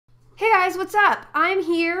guys, what's up? I'm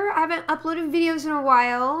here. I haven't uploaded videos in a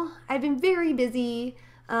while. I've been very busy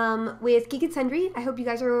with Geek and Sundry. I hope you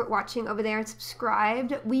guys are watching over there and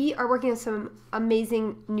subscribed. We are working on some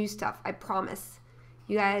amazing new stuff, I promise.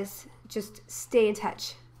 You guys just stay in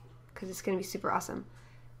touch because it's going to be super awesome.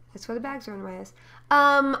 That's why the bags are on my ass.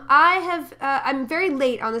 I'm very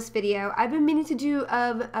late on this video. I've been meaning to do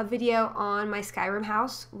a video on my Skyrim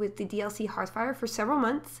house with the DLC Hearthfire for several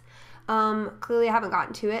months. Clearly I haven't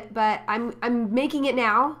gotten to it, but I'm making it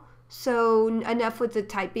now, so enough with the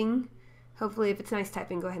typing. Hopefully if it's nice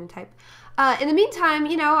typing, go ahead and type. In the meantime,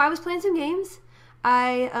 you know, I was playing some games.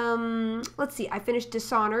 Let's see, I finished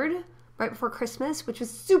Dishonored right before Christmas, which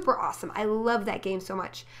was super awesome. I love that game so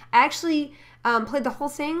much. I actually played the whole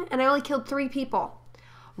thing, and I only killed 3 people.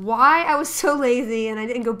 Why I was so lazy and I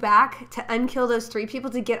didn't go back to unkill those 3 people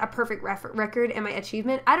to get a perfect record and my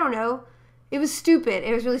achievement, I don't know. It was stupid.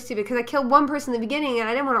 It was really stupid because I killed one person in the beginning and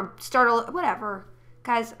I didn't want to start all... Whatever.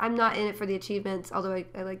 Guys, I'm not in it for the achievements, although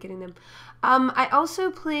I like getting them. I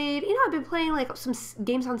also played... You know, I've been playing like some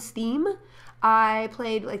games on Steam. I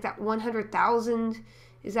played like that 100,000...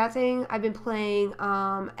 Is that thing? I've been playing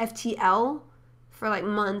FTL for like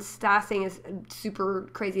months. That thing is super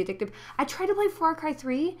crazy addictive. I tried to play Far Cry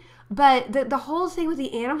 3, but the whole thing with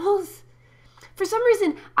the animals... For some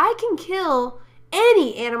reason, I can kill...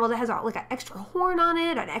 any animal that has like an extra horn on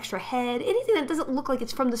it, an extra head, anything that doesn't look like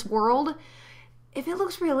it's from this world, if it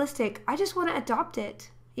looks realistic, I just want to adopt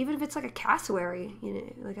it. Even if it's like a cassowary, you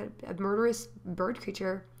know, like a murderous bird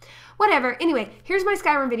creature. Whatever. Anyway, here's my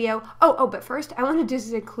Skyrim video. Oh, but first, I want to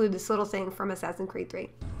just include this little thing from Assassin's Creed 3.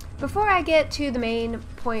 Before I get to the main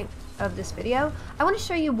point of this video, I want to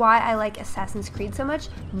show you why I like Assassin's Creed so much.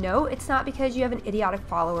 No, it's not because you have an idiotic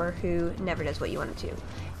follower who never does what you want him to.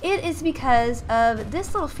 It is because of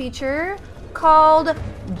this little feature called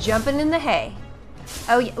jumping in the hay.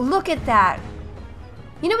 Oh yeah, look at that.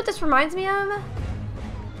 You know what this reminds me of?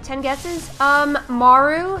 10 guesses?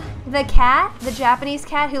 Maru, the cat, the Japanese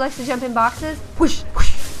cat who likes to jump in boxes. Whoosh,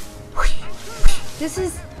 whoosh, whoosh, whoosh. This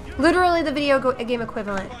is literally the video game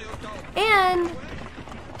equivalent. And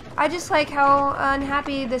I just like how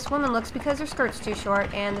unhappy this woman looks because her skirt's too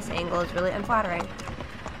short and this angle is really unflattering.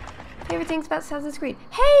 Favorite things about Assassin's Creed.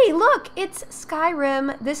 Hey, look, it's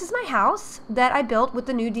Skyrim. This is my house that I built with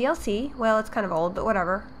the new DLC. Well, it's kind of old, but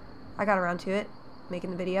whatever. I got around to it,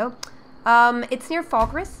 making the video. It's near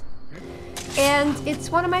Falkris, and it's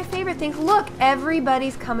one of my favorite things. Look,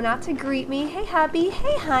 everybody's coming out to greet me. Hey, hubby.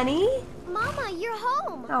 Hey, honey. Mama, you're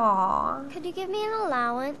home. Aww. Could you give me an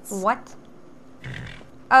allowance? What?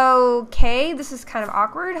 Okay, this is kind of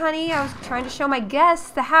awkward, honey. I was trying to show my guests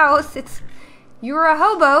the house. You're a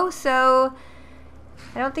hobo, so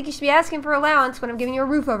I don't think you should be asking for allowance when I'm giving you a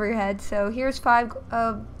roof over your head. So here's 5,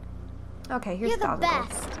 okay, here's 1,000 You're the gold.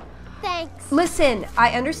 best. Thanks. Listen,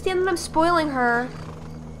 I understand that I'm spoiling her,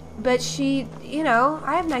 but she, you know,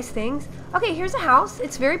 I have nice things. Okay, here's a house.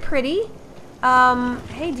 It's very pretty.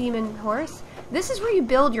 Hey, demon horse. This is where you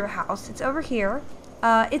build your house. It's over here.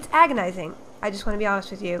 It's agonizing. I just want to be honest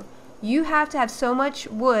with you. You have to have so much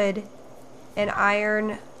wood and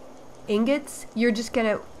iron ingots, you're just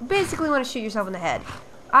gonna basically want to shoot yourself in the head.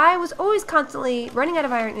 I was always constantly running out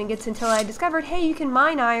of iron ingots until I discovered, hey, you can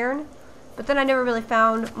mine iron, but then I never really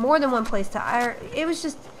found more than one place to iron. It was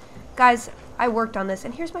just, guys, I worked on this,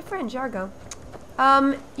 and here's my friend, Jargo.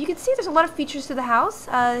 You can see there's a lot of features to the house.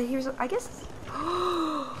 Here's, I guess,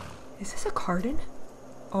 is this a garden?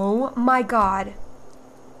 Oh my god.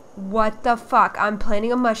 What the fuck? I'm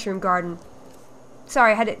planting a mushroom garden.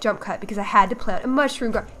 Sorry, I had to jump cut because I had to plant a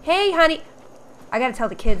mushroom garden. Hey, honey. I gotta tell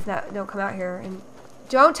the kids that don't come out here and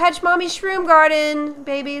don't touch mommy's shroom garden,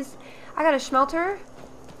 babies. I got a smelter,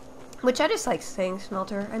 which I just like saying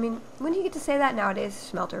smelter. I mean, when do you get to say that nowadays?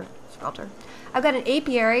 Smelter, smelter. I've got an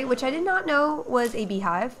apiary, which I did not know was a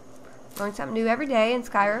beehive. Learn something new every day in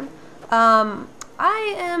Skyrim.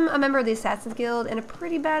 I am a member of the Assassin's Guild and a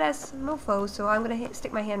pretty badass mofo, so I'm gonna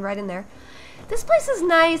stick my hand right in there. This place is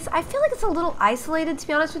nice. I feel like it's a little isolated, to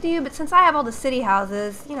be honest with you, but since I have all the city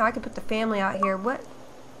houses, you know, I could put the family out here. What?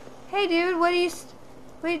 Hey, dude, what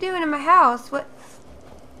are you doing in my house? What?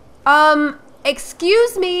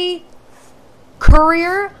 Excuse me,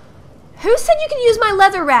 courier? Who said you can use my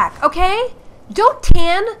leather rack, okay? Don't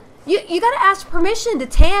tan. You gotta ask permission to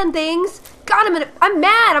tan things. God, I'm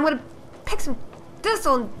mad. I'm gonna pick some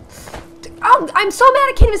thistle and... Oh, I'm so mad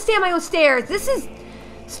I can't even stand my own stairs. This is...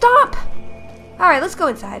 Stop. Alright, let's go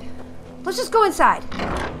inside. Let's just go inside.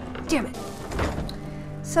 Damn it.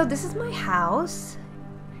 So this is my house.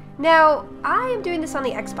 Now, I am doing this on the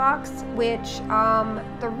Xbox, which,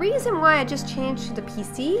 the reason why I just changed to the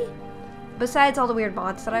PC besides all the weird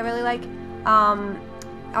mods that I really like.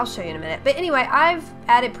 I'll show you in a minute. But anyway, I've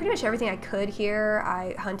added pretty much everything I could here.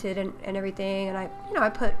 I hunted and everything, and I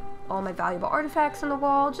put all my valuable artifacts on the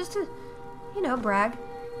wall just to, brag.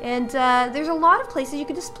 And there's a lot of places you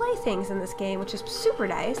can display things in this game, which is super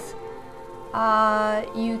nice.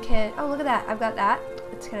 You can, oh, look at that. I've got that.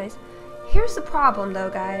 It's kind of nice. Here's the problem, though,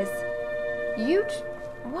 guys.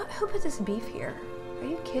 Who put this beef here? Are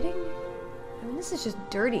you kidding? I mean, this is just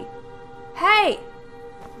dirty. Hey!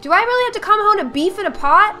 Do I really have to come home to beef in a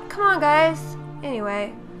pot? Come on, guys.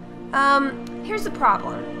 Anyway, here's the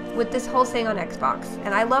problem with this whole thing on Xbox.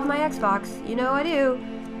 And I love my Xbox. You know I do.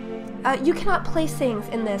 You cannot place things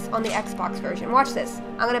in this on the Xbox version. Watch this.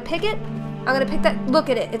 I'm gonna pick it. I'm gonna pick that. Look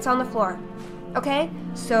at it. It's on the floor. Okay?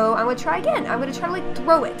 So I'm gonna try again. I'm gonna try to like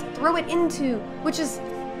throw it. Throw it into, which is,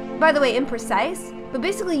 by the way, imprecise. But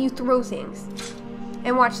basically you throw things.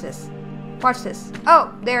 And watch this. Watch this.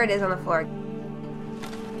 Oh, there it is on the floor.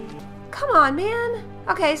 Come on, man.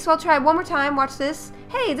 Okay, so I'll try one more time. Watch this.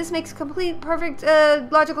 Hey, this makes complete, perfect,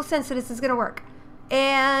 logical sense that this is gonna work.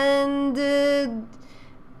 And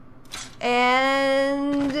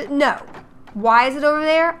no. Why is it over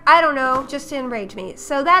there? I don't know. Just to enrage me.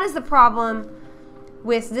 So that is the problem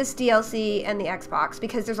with this DLC and the Xbox,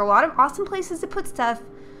 because there's a lot of awesome places to put stuff,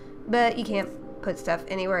 but you can't put stuff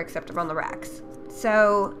anywhere except on the racks.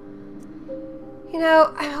 So,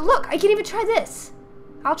 look, I can even try this.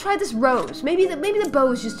 I'll try this rose. Maybe the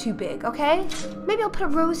bow is just too big, okay? Maybe I'll put a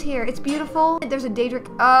rose here. It's beautiful. There's a Daedric.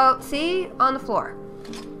 Oh, see? On the floor.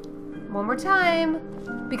 One more time.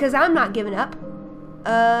 Because I'm not giving up.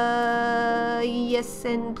 Yes,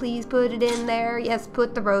 and please put it in there. Yes,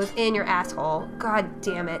 put the rose in your asshole. God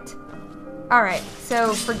damn it. Alright,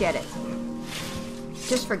 so forget it.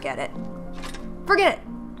 Just forget it. Forget it!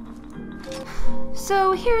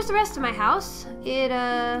 So here's the rest of my house.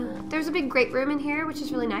 There's a big great room in here, which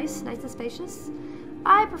is really nice and spacious.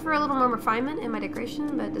 I prefer a little more refinement in my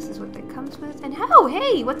decoration, but this is what it comes with. And oh,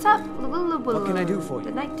 hey, what's up? What can I do for you?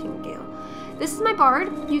 The Nightingale. This is my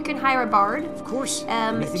bard. You can hire a bard. Of course.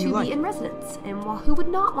 To be in residence. And who would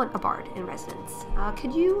not want a bard in residence?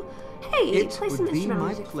 Could you, hey, play some instrumental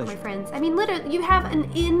music for my friends? I mean, literally, you have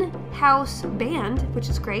an in-house band, which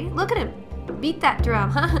is great. Look at him. Beat that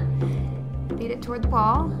drum, huh? Beat it toward the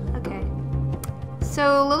wall. Okay.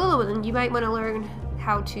 So, you might want to learn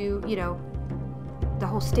how to, the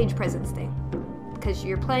whole stage presence thing. Because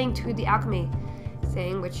you're playing to the alchemy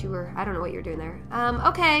thing, which you were, I don't know what you're doing there.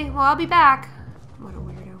 Okay, well, I'll be back. What a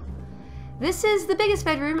weirdo. This is the biggest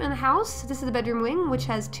bedroom in the house. This is the bedroom wing, which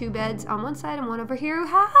has 2 beds on one side and one over here.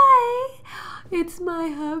 Hi! It's my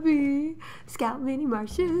hubby. Scout Mini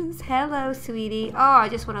Marshes. Hello, sweetie. Oh, I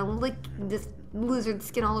just want to lick this lizard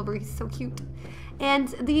skin all over. He's so cute. And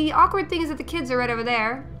the awkward thing is that the kids are right over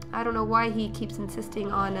there. I don't know why he keeps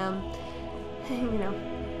insisting on,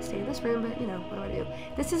 stay in this room, but, what do I do?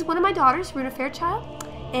 This is one of my daughters, Runa Fairchild,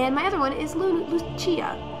 and my other one is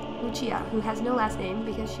Lucia, who has no last name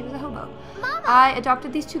because she was a hobo. Mama. I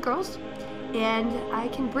adopted these 2 girls, and I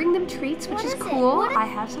can bring them treats, which is cool. I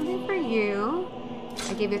have something for you.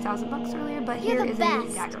 I gave you $1,000 earlier, but here is a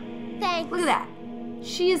dagger. Thanks. Look at that.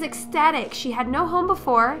 She is ecstatic. She had no home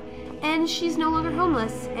before, and she's no longer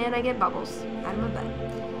homeless, and I get bubbles out of my butt.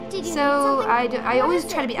 So I always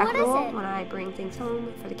try to be equitable when I bring things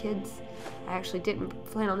home for the kids. I actually didn't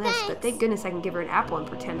plan on this, but thank goodness I can give her an apple and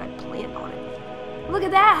pretend I planned on it. Look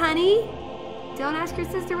at that, honey. Don't ask your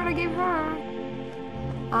sister what I gave her.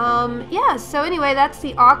 Yeah, so anyway, that's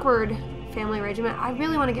the awkward family arrangement. I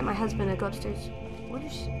really want to get my husband to go upstairs. What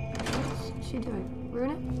is she doing?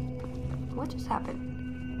 Runa? What just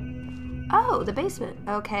happened? Oh, the basement.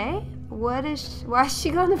 Okay. Why is she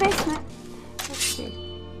going to the basement? Let's see.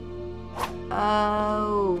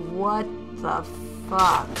 Oh, what the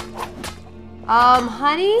fuck?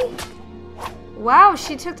 Honey? Wow,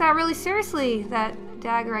 she took that really seriously, that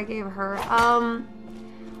dagger I gave her.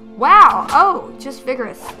 Wow. Oh, just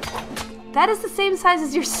vigorous. That is the same size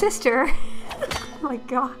as your sister. Oh my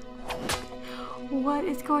god. What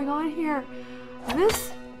is going on here?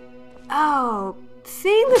 Oh,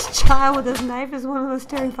 seeing this child with this knife is one of the most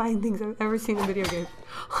terrifying things I've ever seen in a video game.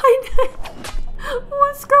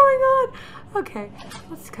 What's going on? Okay,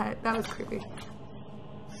 let's cut. That was creepy.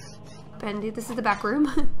 Bendy, this is the back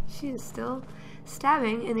room. She is still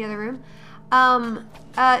stabbing in the other room.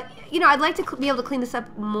 I'd like to be able to clean this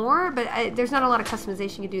up more, but there's not a lot of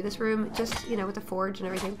customization you can do this room. Just, with the forge and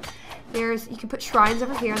everything. You can put shrines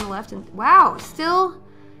over here on the left, and wow, still.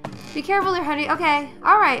 Be careful there, honey. Okay,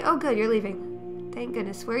 all right. Oh, good, you're leaving. Thank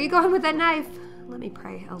goodness. Where are you going with that knife? Let me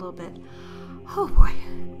pray a little bit. Oh boy.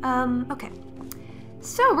 Okay.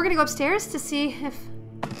 So we're gonna go upstairs to see if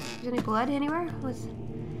there's any blood anywhere. What's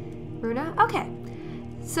Runa? Okay.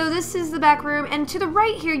 So this is the back room, and to the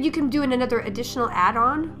right here you can do another additional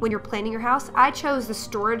add-on when you're planning your house. I chose the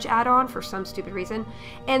storage add-on for some stupid reason,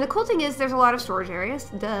 and the cool thing is there's a lot of storage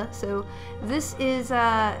areas, duh. So this is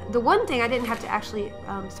the one thing I didn't have to actually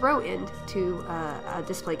throw into a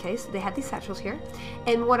display case. They had these satchels here,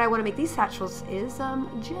 and what I want to make these satchels is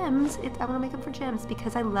gems. I want to make them for gems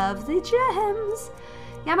because I love the gems.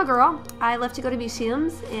 Yeah, I'm a girl. I love to go to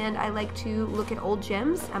museums, and I like to look at old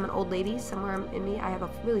gems. I'm an old lady. Somewhere in me, I have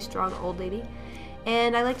a really strong old lady.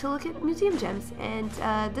 And I like to look at museum gems. And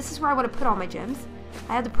this is where I want to put all my gems.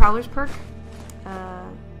 I have the Prowler's perk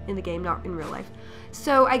in the game, not in real life.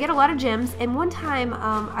 So I get a lot of gems, and one time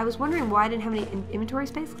I was wondering why I didn't have any inventory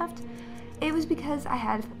space left. It was because I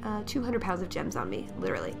had 200 pounds of gems on me,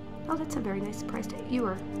 literally. Oh, that's a very nice price tag. You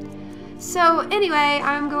were. So anyway,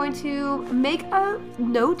 I'm going to make a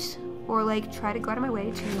note, or like try to go out of my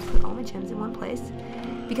way to put all my gems in one place,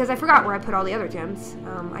 because I forgot where I put all the other gems.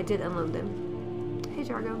 I did unload them. Hey,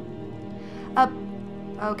 Jargo.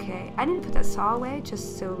 Okay, I need to put that saw away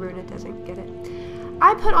just so Runa doesn't get it.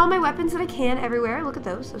 I put all my weapons that I can everywhere. Look at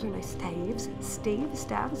those. Those are nice staves.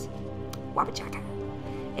 Staves. Wabachaka.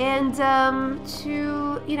 And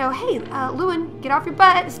to, you know, hey, Lewin, get off your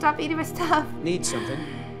butt. Stop eating my stuff. Need something?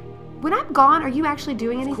 When I'm gone, are you actually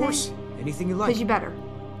doing anything? Of course. Anything you like. Because you better.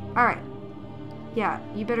 Alright. Yeah,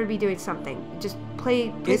 you better be doing something. Just play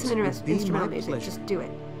some instrumental music. Just do it.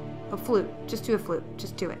 A flute. Just do a flute.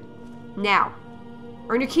 Just do it. Now.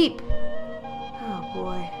 Earn your keep. Oh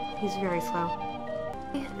boy. He's very slow.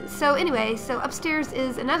 So anyway, so upstairs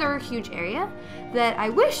is another huge area that I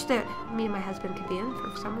wish that me and my husband could be in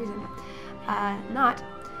for some reason. Not.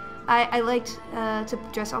 I liked to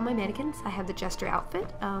dress all my mannequins. I have the Jester outfit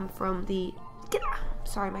from the...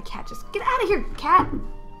 Sorry, my cat just... Get out of here, cat!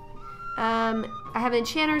 I have an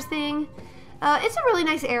Enchanter's thing. It's a really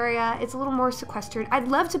nice area. It's a little more sequestered. I'd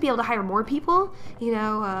love to be able to hire more people. You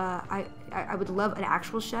know, I would love an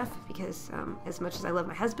actual chef because as much as I love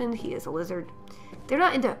my husband, he is a lizard. They're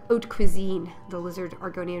not into haute cuisine, the lizard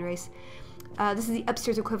Argonian race. This is the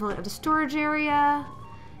upstairs equivalent of the storage area.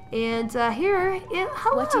 And here,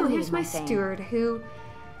 hello, here's my steward who...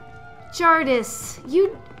 Jordis,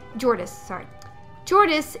 you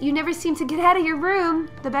never seem to get out of your room,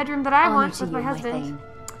 the bedroom that I want with my husband.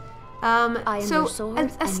 So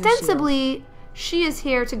ostensibly, she is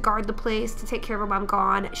here to guard the place, to take care of her while I'm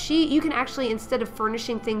gone. You can actually, instead of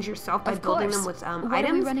furnishing things yourself by building them with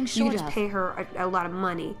items, you can just pay her a lot of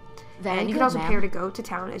money. And you can also pay her to go to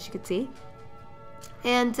town, as you can see.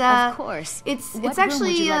 And of course, it's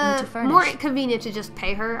actually more convenient to just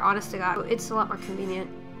pay her, honest to God. It's a lot more convenient.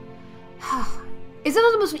 Isn't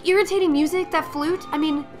that the most irritating music, that flute? I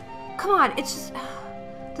mean, come on, it's just...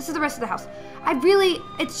 This is the rest of the house.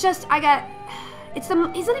 He's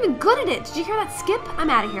not even good at it. Did you hear that skip? I'm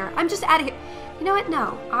out of here. I'm just out of here. You know what?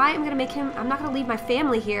 No, I am gonna make him... I'm not gonna leave my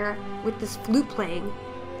family here with this flute playing.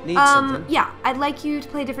 Need something? Yeah, I'd like you to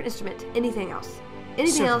play a different instrument. Anything else.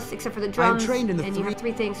 Anything else except for the drums, and you have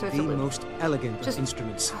 3 things, so it's a loop. The most elegant of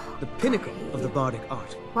instruments, the pinnacle of the bardic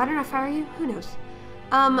art. Why didn't I fire you? Who knows?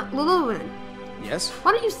 Lululemon. Yes?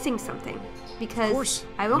 Why don't you sing something? Because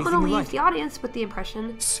I won't want to leave the audience with the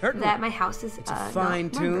impression that my house is it's a fine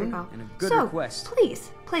tune and a good request.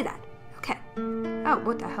 Please, play that. Okay. Oh,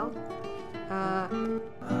 what the hell?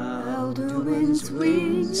 Alduin's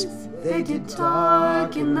wings, they did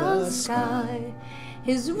darken the sky.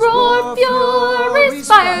 His roar fury's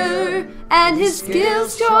fire, and his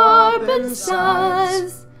skills sharpen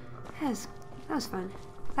sighs. That was fun.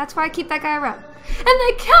 That's why I keep that guy around. And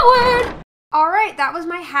the coward! Alright, that was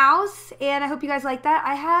my house, and I hope you guys like that.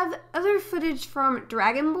 I have other footage from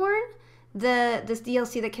Dragonborn, this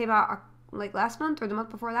DLC that came out like last month or the month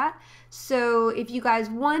before that. So if you guys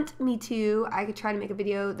want me to, I could try to make a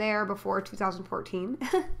video there before 2014.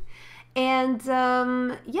 And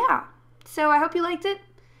yeah. So I hope you liked it.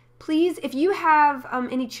 Please, if you have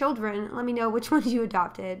any children, let me know which ones you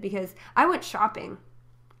adopted, because I went shopping.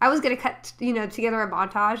 I was going to cut, together a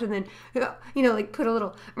montage and then, like put a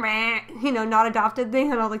little, not adopted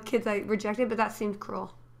thing on all the kids I rejected, but that seemed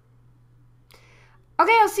cruel.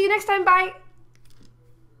 Okay, I'll see you next time. Bye.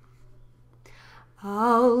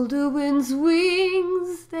 Alduin's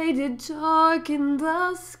wings, they did darken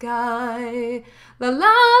the sky. La la la,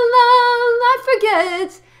 I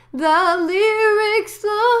forget the lyrics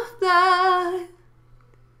of that.